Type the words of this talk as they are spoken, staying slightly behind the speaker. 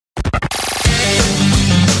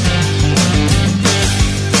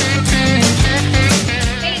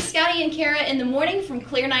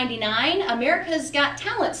from Clear99. America's Got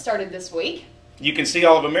Talent started this week. You can see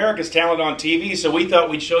all of America's talent on TV, so we thought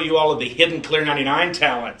we'd show you all of the hidden Clear99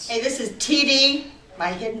 talents. Hey, this is TD.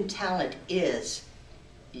 My hidden talent is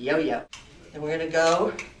yo-yo. And we're going to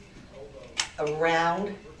go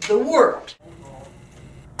around the world.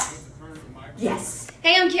 Yes.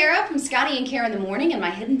 Hey, I'm Kara from Scotty and Cara in the Morning, and my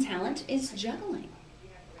hidden talent is juggling.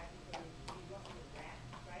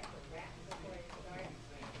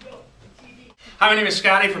 Hi, my name is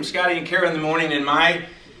Scotty from Scotty and Cara in the Morning, and my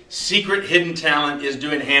secret hidden talent is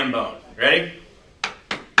doing ham bone. Ready?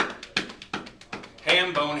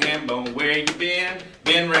 Ham bone, where you been?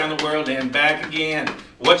 Been around the world and back again.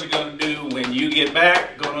 What you gonna do when you get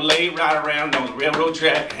back? Gonna lay right around on the railroad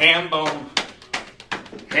track. Ham bone,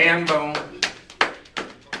 ham bone.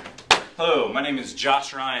 Hello, my name is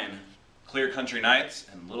Josh Ryan, Clear Country Knights,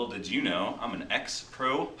 and little did you know, I'm an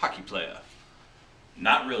ex-pro hockey player.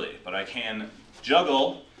 Not really, but I can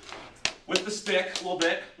juggle with the stick a little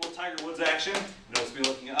bit, a little Tiger Woods action. Notice me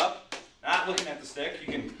looking up, not looking at the stick.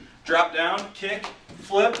 You can drop down, kick,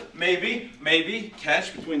 flip, maybe,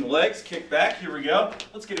 catch between the legs, kick back. Here we go.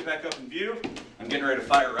 Let's get it back up in view. I'm getting ready to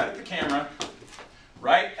fire right at the camera.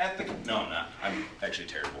 No, I'm not. I'm actually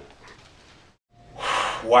terrible.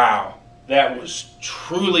 Wow, that was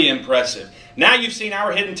truly impressive. Now you've seen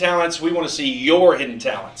our hidden talents, we want to see your hidden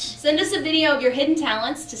talents. Send us a video of your hidden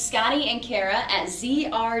talents to Scotty and Cara at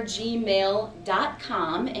zrgmail.com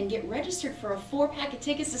and get registered for a 4-pack of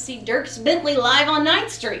tickets to see Dierks Bentley live on 9th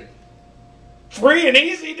Street. Free and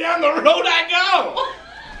easy down the road I go!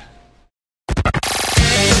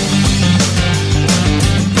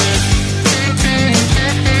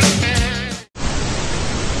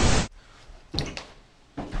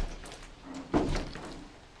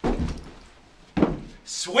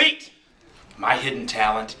 Sweet! My hidden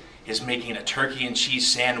talent is making a turkey and cheese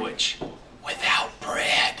sandwich without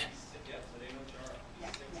bread.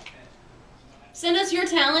 Send us your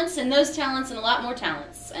talents and those talents and a lot more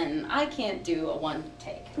talents. And I can't do a one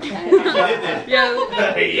take. Okay?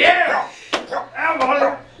 Yeah!